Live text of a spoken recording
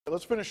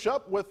Let's finish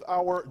up with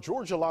our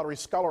Georgia Lottery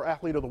Scholar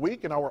Athlete of the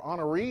Week, and our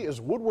honoree is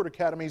Woodward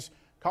Academy's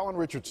Collin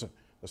Richardson.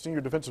 The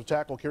senior defensive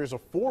tackle carries a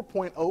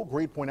 4.0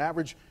 grade point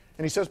average,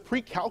 and he says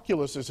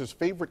pre-calculus is his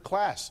favorite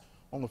class.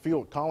 On the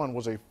field, Collin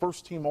was a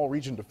first-team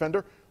all-region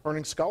defender,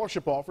 earning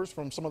scholarship offers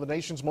from some of the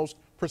nation's most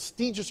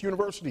prestigious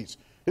universities.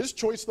 His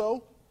choice,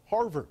 though,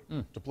 Harvard,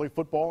 to play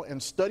football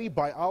and study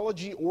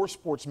biology or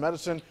sports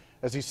medicine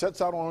as he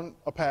sets out on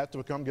a path to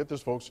become, get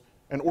this folks,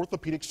 an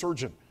orthopedic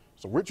surgeon.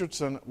 So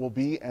Richardson will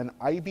be an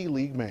Ivy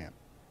League man.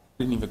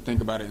 I didn't even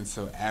think about it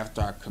until after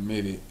I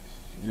committed,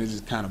 and it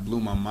just kind of blew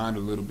my mind a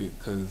little bit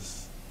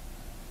because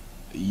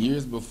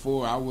years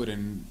before I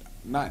wouldn't,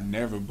 not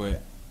never,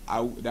 but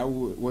that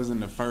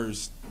wasn't the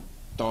first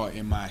thought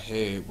in my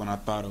head when I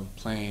thought of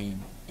playing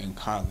in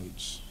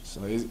college.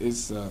 So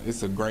it's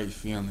a great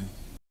feeling.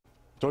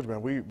 Told you,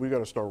 man, we got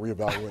to start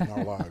reevaluating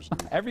our lives,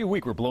 dude. Every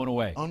week we're blown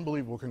away.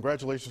 Unbelievable.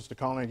 Congratulations to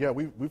Collin. Yeah,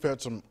 we've had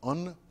some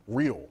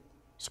unreal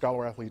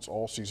scholar athletes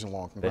all season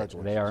long.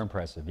 Congratulations. They are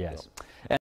impressive, yes. Yep.